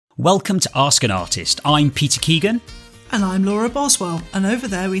Welcome to Ask an Artist. I'm Peter Keegan. And I'm Laura Boswell. And over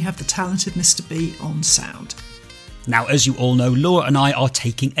there we have the talented Mr. B on sound. Now, as you all know, Laura and I are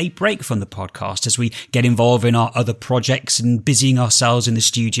taking a break from the podcast as we get involved in our other projects and busying ourselves in the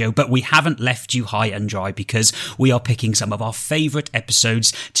studio, but we haven't left you high and dry because we are picking some of our favourite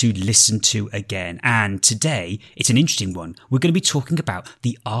episodes to listen to again. And today, it's an interesting one. We're going to be talking about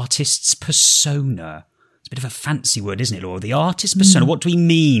the artist's persona. Bit of a fancy word, isn't it, Laura? The artist persona. What do we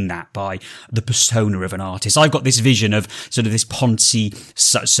mean that by the persona of an artist? I've got this vision of sort of this Ponzi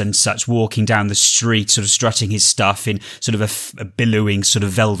such and such walking down the street, sort of strutting his stuff in sort of a billowing sort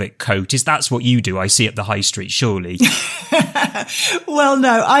of velvet coat. That's what you do, I see, at the high street, surely. Well,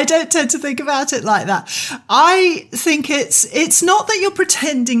 no, I don't tend to think about it like that. I think it's not that you're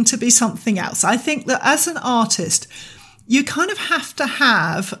pretending to be something else. I think that as an artist, you kind of have to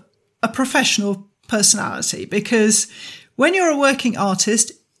have a professional personality, because when you're a working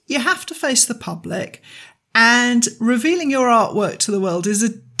artist, you have to face the public, and revealing your artwork to the world is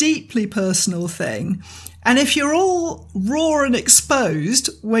a deeply personal thing. And if you're all raw and exposed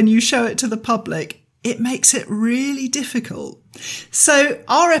when you show it to the public, it makes it really difficult. So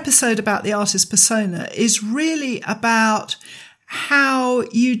our episode about the artist persona is really about how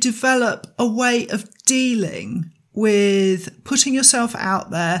you develop a way of dealing with putting yourself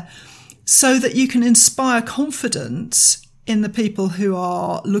out there so that you can inspire confidence in the people who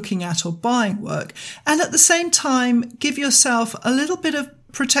are looking at or buying work, and at the same time give yourself a little bit of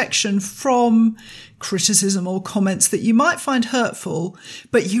protection from criticism or comments that you might find hurtful,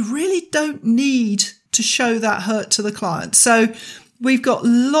 but you really don't need to show that hurt to the client. So we've got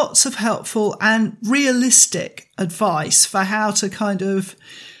lots of helpful and realistic advice for how to kind of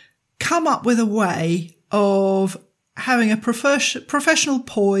come up with a way of having a professional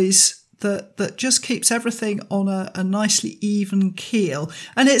poise that just keeps everything on a nicely even keel.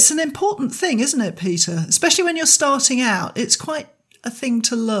 And it's an important thing, isn't it, Peter? Especially when you're starting out. It's quite a thing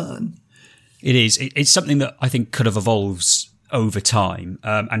to learn. It is. It's something that I think kind of evolves over time,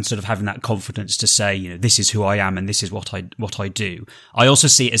 and sort of having that confidence to say, you know, this is who I am and this is what I do. I also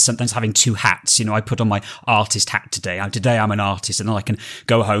see it as sometimes having two hats. You know, I put on my artist hat today. Today I'm an artist, and then I can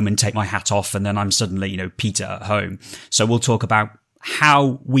go home and take my hat off, and then I'm suddenly, you know, Peter at home. So we'll talk about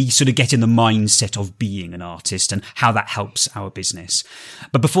how we sort of get in the mindset of being an artist and how that helps our business.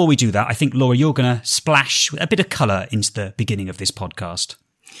 But before we do that, I think, Laura, you're going to splash a bit of colour into the beginning of this podcast.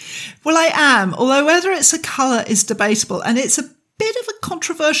 Well, I am, although whether it's a colour is debatable, and it's a bit of a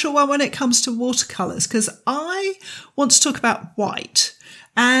controversial one when it comes to watercolours, because I want to talk about white.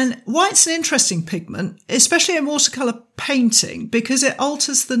 And white's an interesting pigment, especially in watercolour painting, because it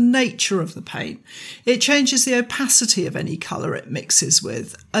alters the nature of the paint. It changes the opacity of any colour it mixes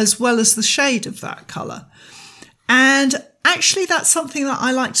with, as well as the shade of that colour. And actually, that's something that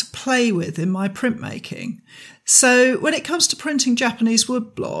I like to play with in my printmaking. So when it comes to printing Japanese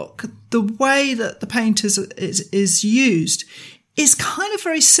woodblock, the way that the paint is used is kind of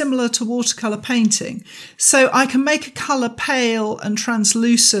very similar to watercolour painting. So I can make a colour pale and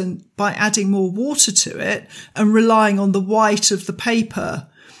translucent by adding more water to it and relying on the white of the paper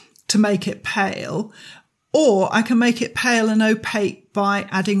to make it pale, or I can make it pale and opaque by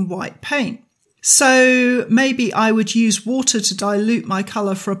adding white paint. So maybe I would use water to dilute my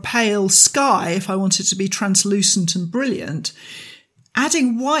colour for a pale sky if I wanted to be translucent and brilliant.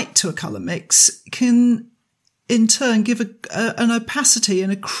 Adding white to a colour mix can in turn give an opacity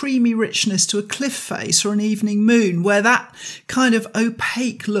and a creamy richness to a cliff face or an evening moon, where that kind of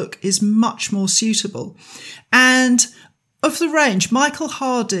opaque look is much more suitable. And of the range, Michael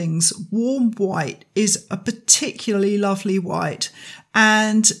Harding's Warm White is a particularly lovely white,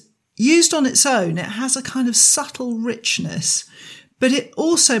 and used on its own, it has a kind of subtle richness, but it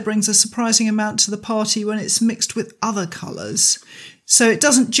also brings a surprising amount to the party when it's mixed with other colours. So it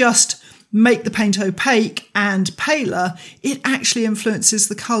doesn't just make the paint opaque and paler, it actually influences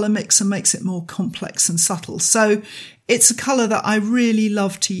the colour mix and makes it more complex and subtle. So it's a colour that I really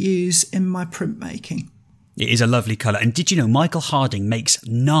love to use in my printmaking. It is a lovely colour. And did you know Michael Harding makes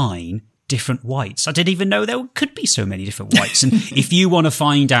 9 different whites? I didn't even know there could be so many different whites. And if you want to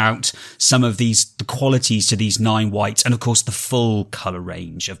find out some of the qualities to these 9 whites, and of course the full colour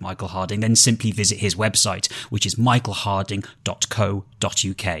range of Michael Harding, then simply visit his website, which is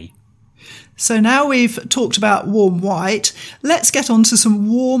michaelharding.co.uk. So now we've talked about warm white, let's get on to some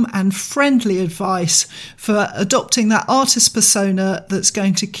warm and friendly advice for adopting that artist persona that's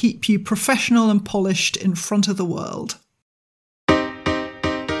going to keep you professional and polished in front of the world.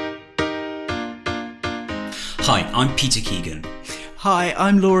 Hi, I'm Peter Keegan. Hi,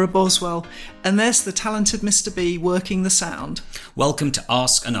 I'm Laura Boswell, and there's the talented Mr. B working the sound. Welcome to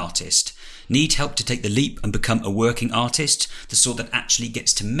Ask an Artist. Need help to take the leap and become a working artist, the sort that actually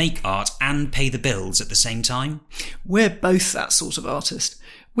gets to make art and pay the bills at the same time? We're both that sort of artist.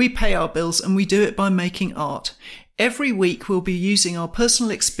 We pay our bills and we do it by making art. Every week we'll be using our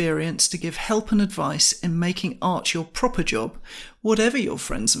personal experience to give help and advice in making art your proper job, whatever your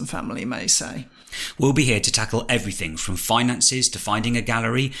friends and family may say. We'll be here to tackle everything from finances to finding a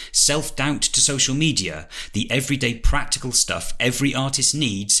gallery, self-doubt to social media, the everyday practical stuff every artist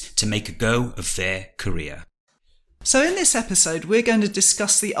needs to make a go of their career. So in this episode, we're going to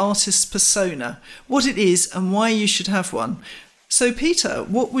discuss the artist's persona, what it is and why you should have one. So Peter,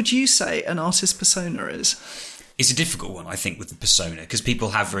 what would you say an artist's persona is? It's a difficult one, I think, with the persona, because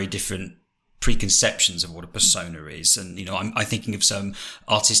people have very different preconceptions of what a persona is. And, you know, I'm thinking of some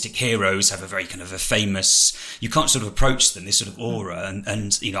artistic heroes have a very kind of a famous, you can't sort of approach them, this sort of aura.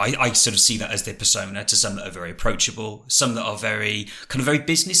 And you know, I sort of see that as their persona, to some that are very approachable, some that are very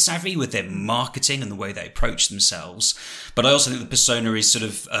business savvy with their marketing and the way they approach themselves. But I also think the persona is sort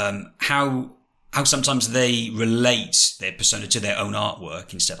of how sometimes they relate their persona to their own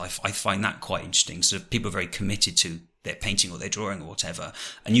artwork instead. I find that quite interesting. So people are very committed to their painting or their drawing or whatever.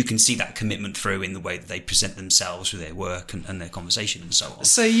 And you can see that commitment through in the way that they present themselves with their work and their conversation and so on.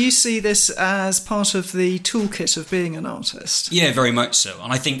 So you see this as part of the toolkit of being an artist? Yeah, very much so.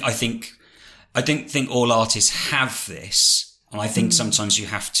 And I don't think all artists have this. And I think sometimes you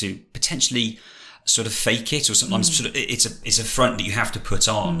have to potentially sort of fake it, or sometimes sort of it's a front that you have to put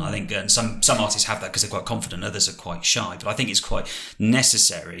on. I think, and some artists have that because they're quite confident, others are quite shy. But I think it's quite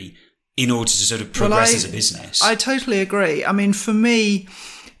necessary in order to sort of progress as a business. I totally agree. I mean, for me,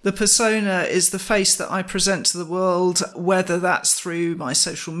 the persona is the face that I present to the world, whether that's through my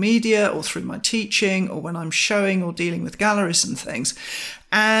social media or through my teaching or when I'm showing or dealing with galleries and things.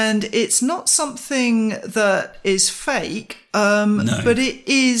 And it's not something that is fake, No. but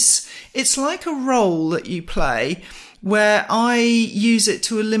it's like a role that you play where I use it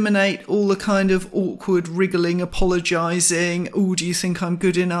to eliminate all the kind of awkward wriggling, apologising, oh, do you think I'm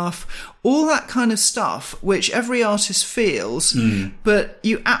good enough? All that kind of stuff, which every artist feels, but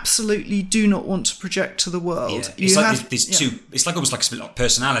you absolutely do not want to project to the world. Yeah. It's like there's two, it's like almost like a split like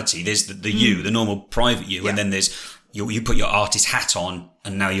personality. There's the you, the normal private you, and then there's you put your artist hat on,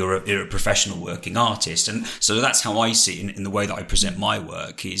 and now you're a professional working artist. And so that's how I see it in the way that I present my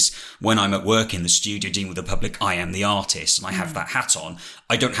work, is when I'm at work in the studio dealing with the public, I am the artist and I have that hat on.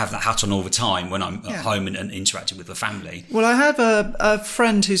 I don't have that hat on all the time when I'm at home and interacting with the family. Well, I have a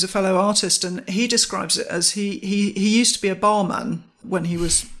friend who's a fellow artist, and he describes it as he used to be a barman when he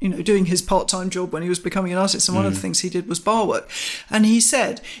was, you know, doing his part-time job when he was becoming an artist. And one of the things he did was bar work. And he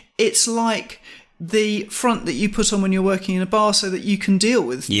said, it's like the front that you put on when you're working in a bar so that you can deal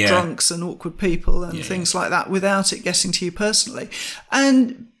with drunks and awkward people and things like that without it getting to you personally.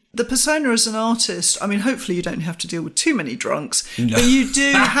 And the persona as an artist, I mean, hopefully you don't have to deal with too many drunks, but you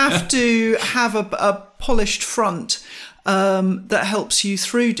do have to have a polished front that helps you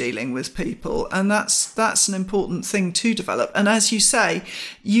through dealing with people. And that's an important thing to develop. And as you say,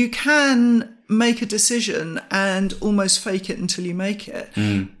 you can make a decision and almost fake it until you make it.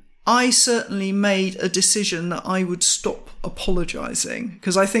 I certainly made a decision that I would stop apologising,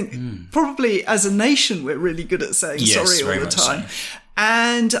 because I think probably as a nation we're really good at saying sorry all the time. So.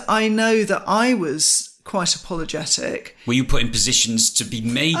 And I know that I was quite apologetic. Were you put in positions to be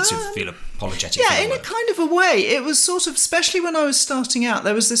made to feel apologetic? Yeah, in a kind of a way. It was sort of, especially when I was starting out,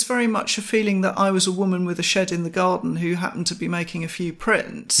 there was this very much a feeling that I was a woman with a shed in the garden who happened to be making a few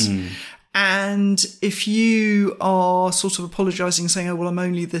prints. And if you are sort of apologising, saying, oh, well, I'm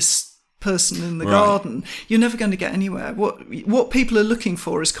only this person in the garden, you're never going to get anywhere. What people are looking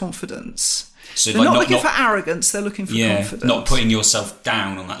for is confidence. So they're not looking for arrogance, they're looking for confidence. Not putting yourself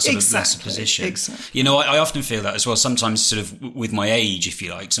down on that sort of lesser position. Exactly. You know, I often feel that as well, sometimes sort of with my age, if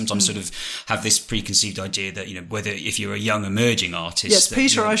you like, sometimes sort of have this preconceived idea that, you know, whether if you're a young emerging artist... Yes,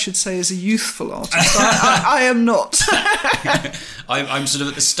 Peter, I should say, is a youthful artist. I am not. I'm sort of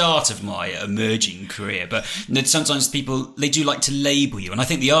at the start of my emerging career, but sometimes people, they do like to label you, and I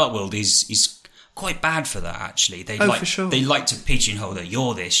think the art world is quite bad for that, actually. For sure. They like to pigeonhole that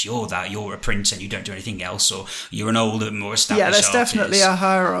you're this, you're that, you're a printer and you don't do anything else, or you're an older, more established artist. Yeah, there's definitely a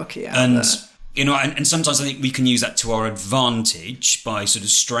hierarchy out there. You know, and sometimes I think we can use that to our advantage by sort of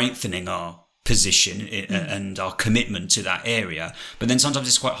strengthening our position and our commitment to that area. But then sometimes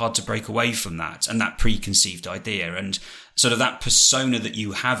it's quite hard to break away from that and that preconceived idea, and sort of that persona that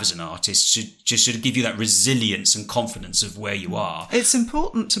you have as an artist should just sort of give you that resilience and confidence of where you are. It's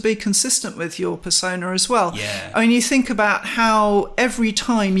important to be consistent with your persona as well. Yeah. I mean, you think about how every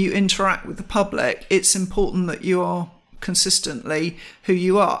time you interact with the public, it's important that you are consistently who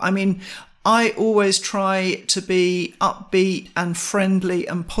you are. I mean, I always try to be upbeat and friendly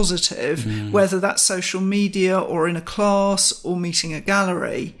and positive, whether that's social media or in a class or meeting a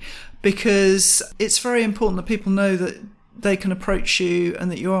gallery, because it's very important that people know that they can approach you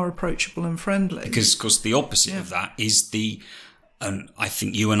and that you are approachable and friendly. Because, of course, the opposite of that is and I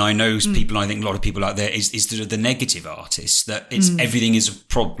think you and I know people, I think a lot of people out there, is the negative artist, that it's everything is a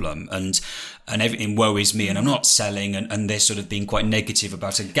problem and everything worries me and I'm not selling, and they're sort of being quite negative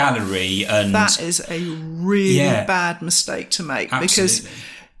about a gallery. And that is a really bad mistake to make. Absolutely. Because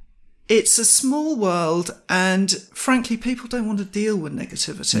it's a small world, and frankly, people don't want to deal with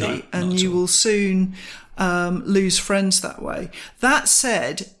negativity, and you will soon lose friends that way. That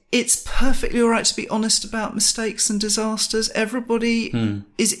said, it's perfectly all right to be honest about mistakes and disasters. Everybody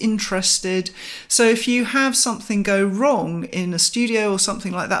is interested. So if you have something go wrong in a studio or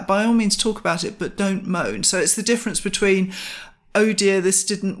something like that, by all means talk about it, but don't moan. So it's the difference between, oh dear, this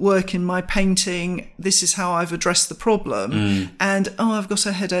didn't work in my painting, this is how I've addressed the problem, and oh, I've got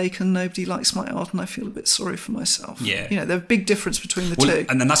a headache and nobody likes my art and I feel a bit sorry for myself. Yeah. You know, there's a big difference between the two.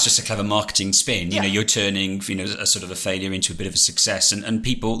 And then that's just a clever marketing spin. You know, you're turning, a sort of a failure into a bit of a success, and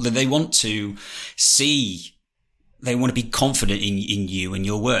people, they want to see, they want to be confident in you and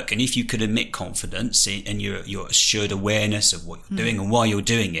your work. And if you could emit confidence and your assured awareness of what you're doing and why you're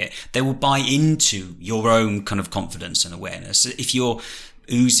doing it, they will buy into your own kind of confidence and awareness. If you're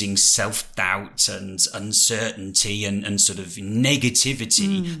oozing self-doubt and uncertainty and sort of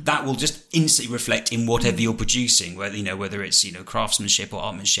negativity, that will just instantly reflect in whatever you're producing, whether it's, craftsmanship or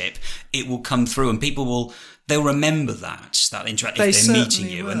artmanship, it will come through, and people they'll remember that interact if they're meeting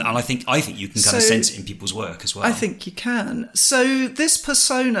you. And I think you can kind of sense it in people's work as well. I think you can. So this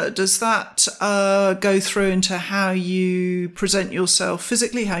persona, does that go through into how you present yourself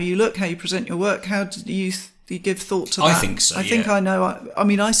physically, how you look, how you present your work? How do you give thought to that? I think so, I think I know. I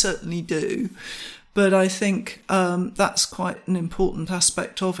mean, I certainly do. But I think that's quite an important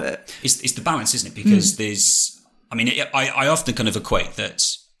aspect of it. It's the balance, isn't it? Because I often kind of equate that,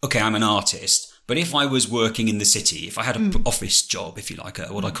 okay, I'm an artist, but if I was working in the city, if I had an office job, if you like,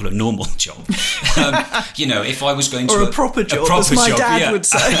 what I call a normal job, if I was going to a proper job, as my dad would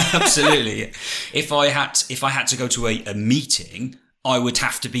say, absolutely. If I had to go to a meeting,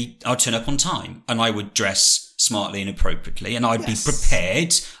 I'd turn up on time, and I would dress smartly and appropriately, and I'd be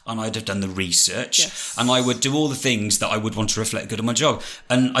prepared, and I'd have done the research, and I would do all the things that I would want to reflect good on my job.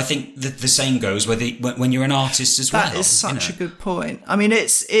 And I think that the same goes when you're an artist as well. That is such a good point. I mean,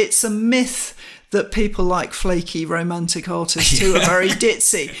 it's a myth that people like flaky romantic artists who are very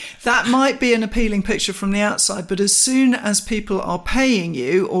ditzy. That might be an appealing picture from the outside, but as soon as people are paying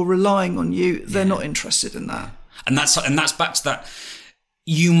you or relying on you, they're not interested in that. And that's back to that.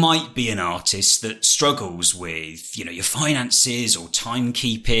 You might be an artist that struggles with, your finances or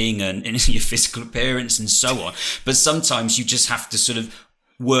timekeeping and your physical appearance and so on. But sometimes you just have to sort of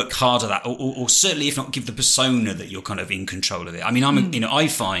work hard at that, or certainly, if not, give the persona that you're kind of in control of it. I mean, I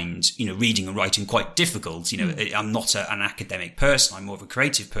find, reading and writing quite difficult. I'm not an academic person. I'm more of a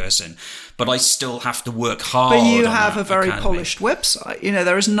creative person, but I still have to work hard. But you have a very polished website.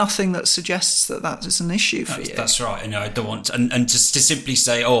 There is nothing that suggests that is an issue for you. That's right. I don't want, and just to simply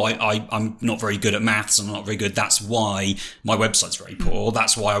say, I'm not very good at maths. I'm not very good. That's why my website's very poor.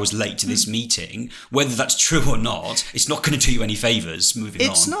 That's why I was late to this meeting. Whether that's true or not, it's not going to do you any favours moving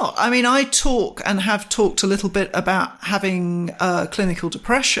on. It's not. I mean, I talk and have talked a little bit about having clinical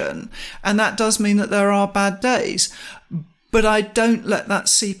depression, and that does mean that there are bad days. But I don't let that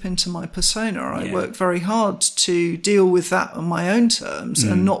seep into my persona. I work very hard to deal with that on my own terms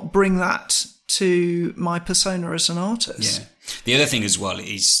and not bring that to my persona as an artist. Yeah. The other thing as well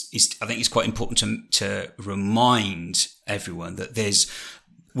is I think it's quite important to remind everyone that there's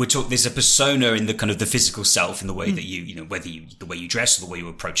a persona in the kind of the physical self, in the way that the way you dress or the way you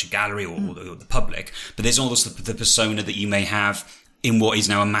approach a gallery or the public. But there's also the persona that you may have in what is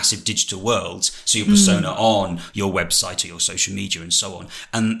now a massive digital world. So your persona on your website or your social media and so on.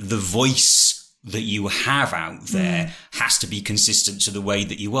 And the voice that you have out there has to be consistent to the way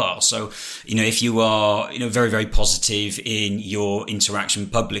that you are. So, if you are, very, very positive in your interaction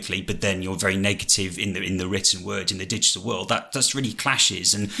publicly, but then you're very negative in the written word, in the digital world, that's really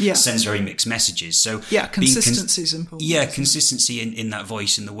clashes and sends very mixed messages. So consistency is important. Yeah, consistency in that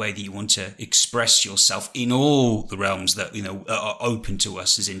voice and the way that you want to express yourself in all the realms that, are open to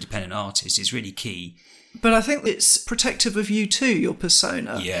us as independent artists is really key. But I think it's protective of you too, your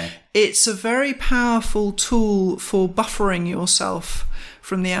persona. Yeah. It's a very powerful tool for buffering yourself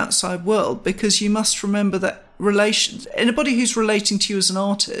from the outside world, because you must remember that anybody who's relating to you as an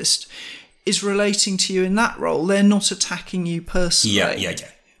artist is relating to you in that role. They're not attacking you personally. Yeah.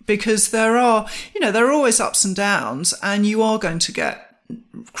 Because there are always ups and downs, and you are going to get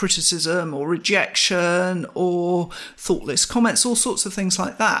criticism or rejection or thoughtless comments, all sorts of things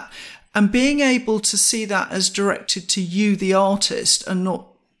like that. And being able to see that as directed to you, the artist, and not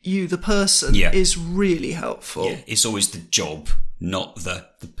you, the person, is really helpful. Yeah, it's always the job, not the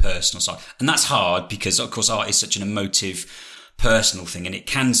personal side. And that's hard because, of course, art is such an emotive, personal thing, and it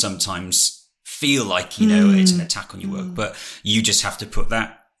can sometimes feel like, it's an attack on your work. But you just have to put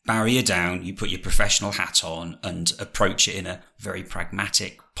that barrier down, you put your professional hat on and approach it in a very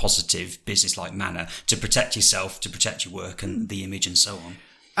pragmatic, positive, business-like manner to protect yourself, to protect your work and the image and so on.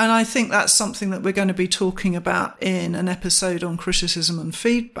 And I think that's something that we're going to be talking about in an episode on criticism and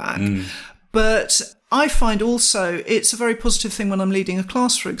feedback. But I find also it's a very positive thing when I'm leading a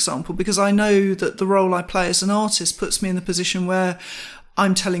class, for example, because I know that the role I play as an artist puts me in the position where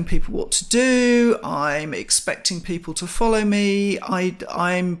I'm telling people what to do. I'm expecting people to follow me.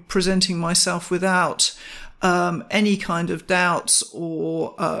 I'm presenting myself without any kind of doubts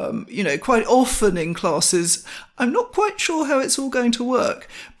or, quite often in classes, I'm not quite sure how it's all going to work,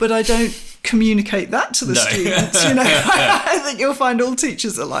 but I don't communicate that to the students. I think you'll find all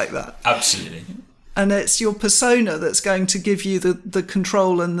teachers are like that. Absolutely. And it's your persona that's going to give you the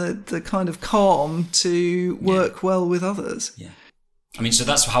control and the kind of calm to work well with others. Yeah. I mean, so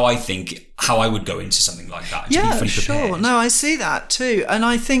that's how I would go into something like that. To be fully sure. prepared. No, I see that too. And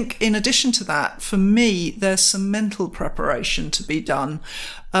I think in addition to that, for me, there's some mental preparation to be done.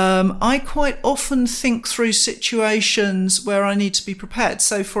 I quite often think through situations where I need to be prepared.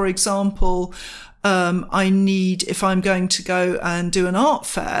 So, for example, if I'm going to go and do an art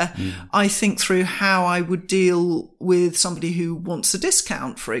fair, I think through how I would deal with somebody who wants a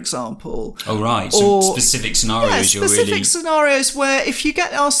discount, for example. Oh, right. So specific scenarios. Specific scenarios where if you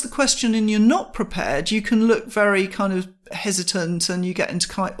get asked the question and you're not prepared, you can look very kind of hesitant and you get into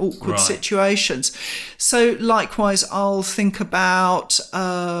quite awkward situations. So likewise, I'll think about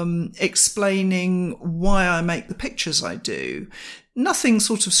explaining why I make the pictures I do. Nothing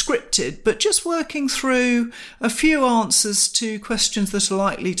sort of scripted, but just working through a few answers to questions that are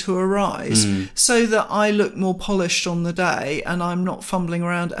likely to arise so that I look more polished on the day and I'm not fumbling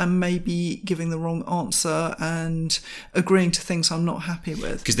around and maybe giving the wrong answer and agreeing to things I'm not happy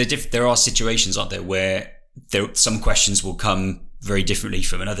with. Because there are situations, aren't there, where some questions will come very differently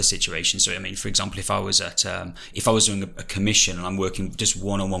from another situation. So, I mean, for example, if I was doing a commission and I'm working just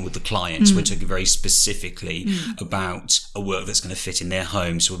one-on-one with the clients, we're talking very specifically about a work that's going to fit in their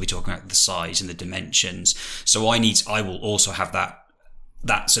home. So we'll be talking about the size and the dimensions. So I will also have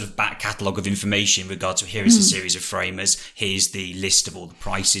that sort of back catalogue of information in regard to here is a series of framers, here's the list of all the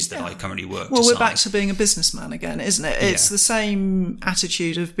prices that I currently work to. Well, we're back to being a businessman again, isn't it? It's the same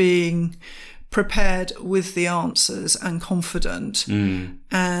attitude of being prepared with the answers and confident.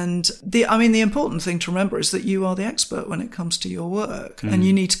 And the important thing to remember is that you are the expert when it comes to your work and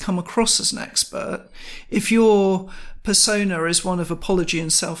you need to come across as an expert. If your persona is one of apology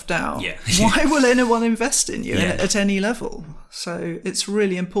and self-doubt, why will anyone invest in you at any level? So it's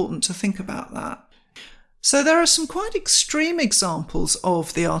really important to think about that. So there are some quite extreme examples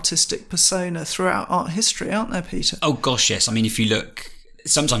of the artistic persona throughout art history, aren't there, Peter? Oh gosh, yes. I mean, if you look,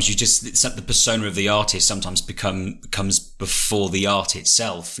 sometimes the persona of the artist sometimes comes before the art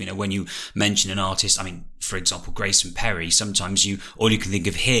itself. When you mention an artist, I mean, for example, Grayson Perry, sometimes all you can think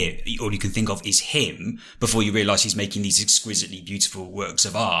of is him before you realise he's making these exquisitely beautiful works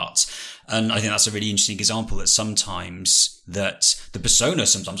of art. And I think that's a really interesting example that sometimes the persona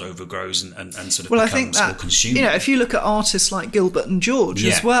sometimes overgrows and sort of becomes more consumed. If you look at artists like Gilbert and George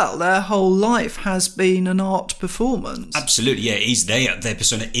as well, their whole life has been an art performance. Absolutely, yeah. Their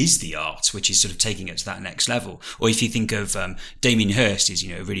persona is the art, which is sort of taking it to that next level. Or if you think of Damien Hirst is,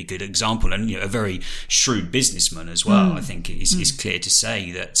 a really good example and a very shrewd businessman as well. I think it's clear to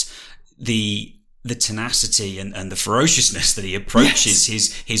say that the tenacity and the ferociousness that he approaches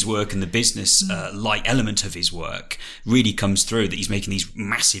his work and the business like element of his work really comes through, that he's making these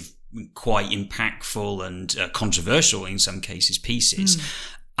massive quite impactful and controversial in some cases pieces.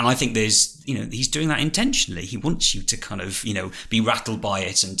 And I think he's doing that intentionally. He wants you to kind of, be rattled by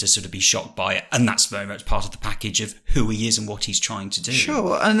it and to sort of be shocked by it. And that's very much part of the package of who he is and what he's trying to do.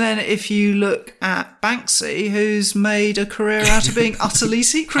 Sure. And then if you look at Banksy, who's made a career out of being utterly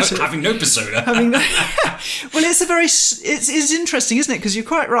secretive. Having no persona. Well, it's interesting, isn't it? Because you're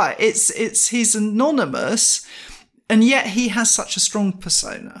quite right. He's anonymous, and yet he has such a strong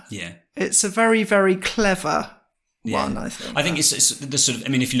persona. Yeah. It's a very, very clever one, I think. I think it's the sort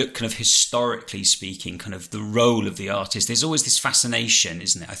of, if you look kind of historically speaking, kind of the role of the artist, there's always this fascination,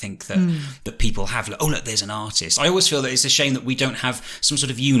 isn't it? I think that people have, like, oh, look, there's an artist. I always feel that it's a shame that we don't have some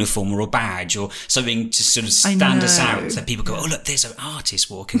sort of uniform or a badge or something to sort of stand us out, that people go, oh, look, there's an artist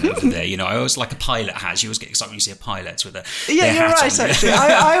walking over there. I always, like a pilot has, you always get excited when you see a pilot with their you're hat right, on. actually.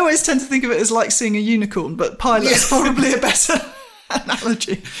 I always tend to think of it as like seeing a unicorn, but pilot's probably a better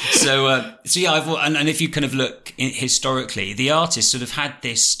analogy. So and if you kind of look historically, the artist sort of had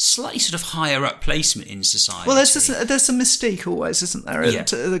this slightly sort of higher up placement in society. Well, there's a mystique always, isn't there? Yeah.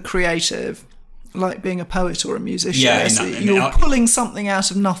 To the creative, like being a poet or a musician. Yeah, you're pulling something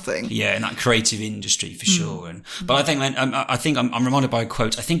out of nothing. Yeah, in that creative industry for sure. But I think I'm reminded by a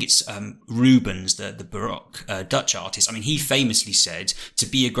quote. I think it's Rubens, the Baroque Dutch artist. He famously said, "To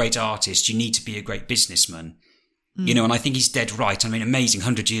be a great artist, you need to be a great businessman." And I think he's dead right. Amazing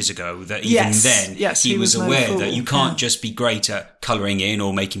 100 years ago that even then he was aware that you can't just be great at colouring in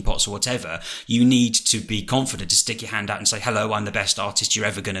or making pots or whatever. You need to be confident to stick your hand out and say, hello, I'm the best artist you're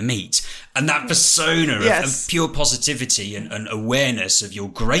ever going to meet. And that persona of pure positivity and awareness of your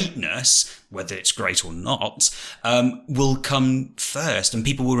greatness, whether it's great or not, will come first, and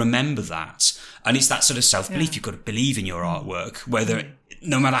people will remember that. And it's that sort of self-belief. You've got to believe in your artwork, whether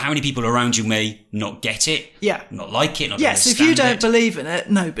no matter how many people around you may not get it, not like it, not understand it. Yes, if you don't believe in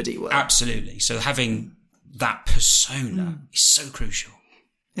it, nobody will. Absolutely. So having that persona is so crucial.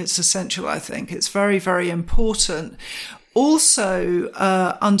 It's essential, I think. It's very, very important. Also,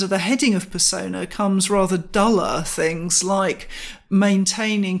 under the heading of persona comes rather duller things like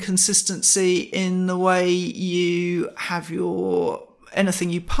maintaining consistency in the way you have anything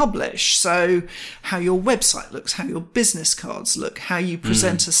you publish. So how your website looks, how your business cards look, how you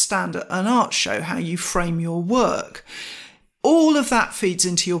present a stand at an art show, how you frame your work. All of that feeds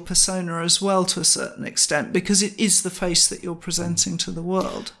into your persona as well to a certain extent, because it is the face that you're presenting to the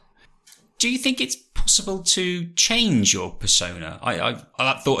world. Do you think it's possible to change your persona?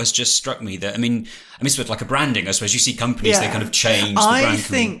 That thought has just struck me that, it's sort of like a branding, I suppose. You see companies, they kind of change the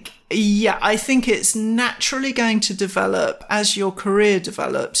brand. I think it's naturally going to develop as your career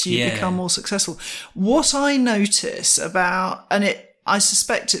develops, you become more successful. What I notice I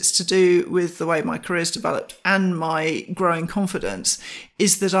suspect it's to do with the way my career's developed and my growing confidence,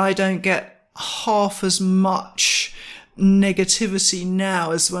 is that I don't get half as much negativity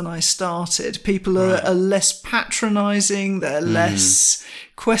now as when I started. People are less patronising, they're less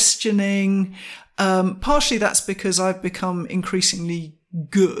questioning. Partially that's because I've become increasingly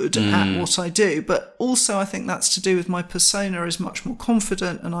good at what I do, but also I think that's to do with my persona is much more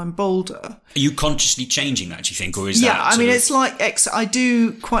confident and I'm bolder. Are you consciously changing that, do you think, or is it's like I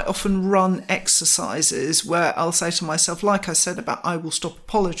do quite often run exercises where I'll say to myself, like I said about I will stop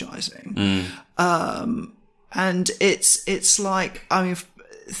apologising. And it's like,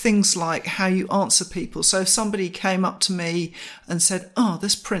 things like how you answer people. So if somebody came up to me and said, oh,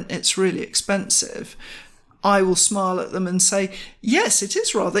 this print, it's really expensive, I will smile at them and say, yes, it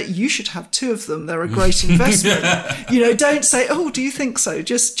is rather. You should have 2 of them. They're a great investment. Don't say, oh, do you think so?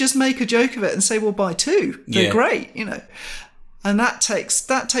 Just make a joke of it and say, well, buy 2. They're great, And that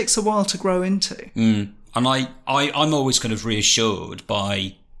takes a while to grow into. And I'm always kind of reassured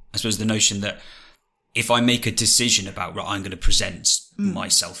by, I suppose, the notion that if I make a decision about, I'm going to present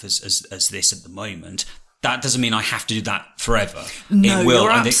myself as this at the moment, that doesn't mean I have to do that forever. No, it will,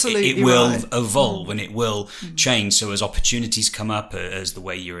 you're absolutely it will right. evolve and it will change. So as opportunities come up, as the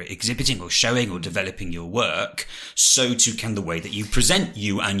way you're exhibiting or showing or developing your work, so too can the way that you present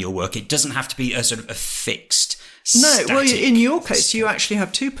you and your work. It doesn't have to be a sort of a fixed. No, well, in your case, you actually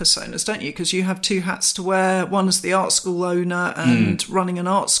have 2 personas, don't you? Because you have 2 hats to wear. One as the art school owner and running an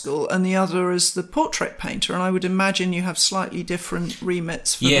art school, and the other as the portrait painter. And I would imagine you have slightly different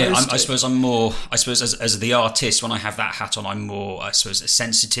remits for those 2. I suppose I'm more. I suppose as the artist, when I have that hat on, I'm more, I suppose,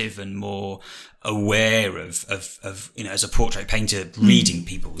 sensitive and more aware of as a portrait painter, reading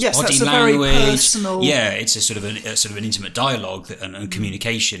people's body language. Very personal. It's a sort of an intimate dialogue and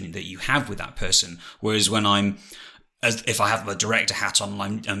communication that you have with that person. Whereas when I'm as if I have a director hat on,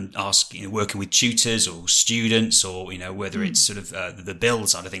 I'm asking, working with tutors or students, or whether it's sort of the build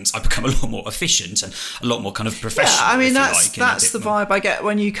side of things, I become a lot more efficient and a lot more kind of professional. Yeah, I mean that's the vibe I get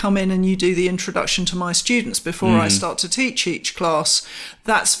when you come in and you do the introduction to my students before I start to teach each class.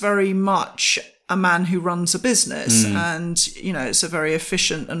 That's very much a man who runs a business, and it's a very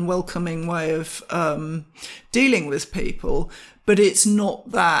efficient and welcoming way of dealing with people. But it's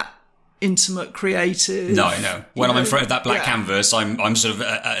not that intimate, creative. No. When I'm in front of that black canvas, I'm sort of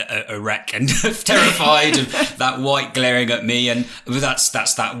a wreck and terrified of that white glaring at me. And that's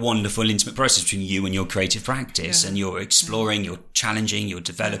that wonderful intimate process between you and your creative practice, and you're exploring, you're challenging, you're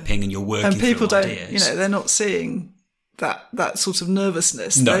developing, and you're working. And people through don't, ideas. They're not seeing that sort of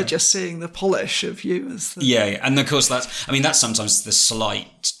nervousness. No. They're just seeing the polish of you as the... Yeah. And of course that's sometimes the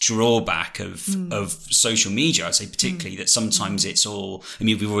slight drawback of social media, I'd say, particularly that sometimes it's all,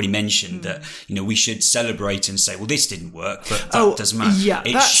 we've already mentioned that, we should celebrate and say, well, this didn't work, but that doesn't matter. Yeah,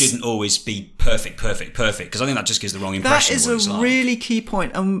 it shouldn't always be perfect, because I think that just gives the wrong impression. That is a really key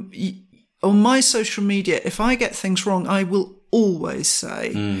point. On my social media, if I get things wrong, I will always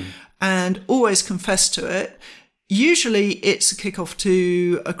say and always confess to it. Usually it's a kickoff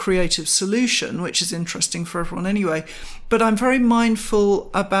to a creative solution, which is interesting for everyone anyway. But I'm very mindful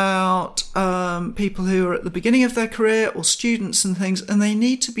about people who are at the beginning of their career or students and things, and they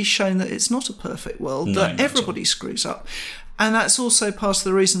need to be shown that it's not a perfect world, that everybody screws up. And that's also part of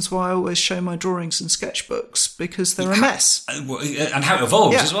the reasons why I always show my drawings and sketchbooks, because they're a mess. And how it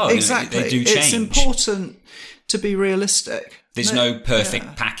evolves as well. Exactly. They do change. It's important to be realistic. There's no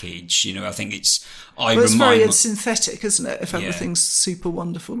perfect package. I think it's... it's very synthetic, isn't it? If everything's super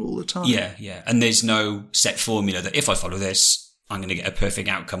wonderful all the time. Yeah. And there's no set formula that if I follow this, I'm going to get a perfect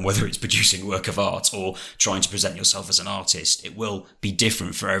outcome, whether it's producing a work of art or trying to present yourself as an artist. It will be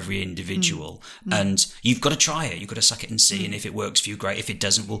different for every individual. And you've got to try it. You've got to suck it and see. And if it works for you, great. If it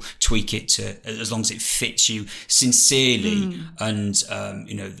doesn't, we'll tweak it to, as long as it fits you sincerely. And,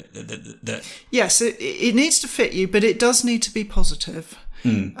 Yes, it needs to fit you, but it does need to be positive.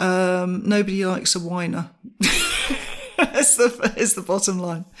 Nobody likes a whiner. Is the bottom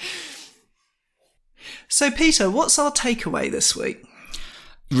line. So, Peter, what's our takeaway this week?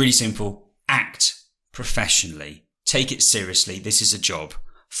 Really simple. Act professionally. Take it seriously. This is a job.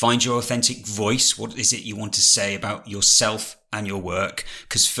 Find your authentic voice. What is it you want to say about yourself and your work?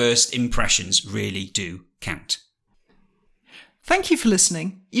 Because first impressions really do count. Thank you for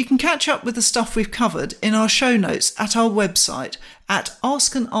listening. You can catch up with the stuff we've covered in our show notes at our website at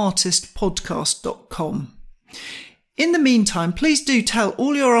askanartistpodcast.com. In the meantime, please do tell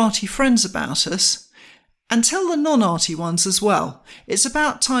all your arty friends about us, and tell the non-arty ones as well. It's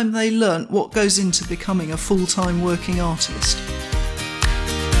about time they learnt what goes into becoming a full-time working artist.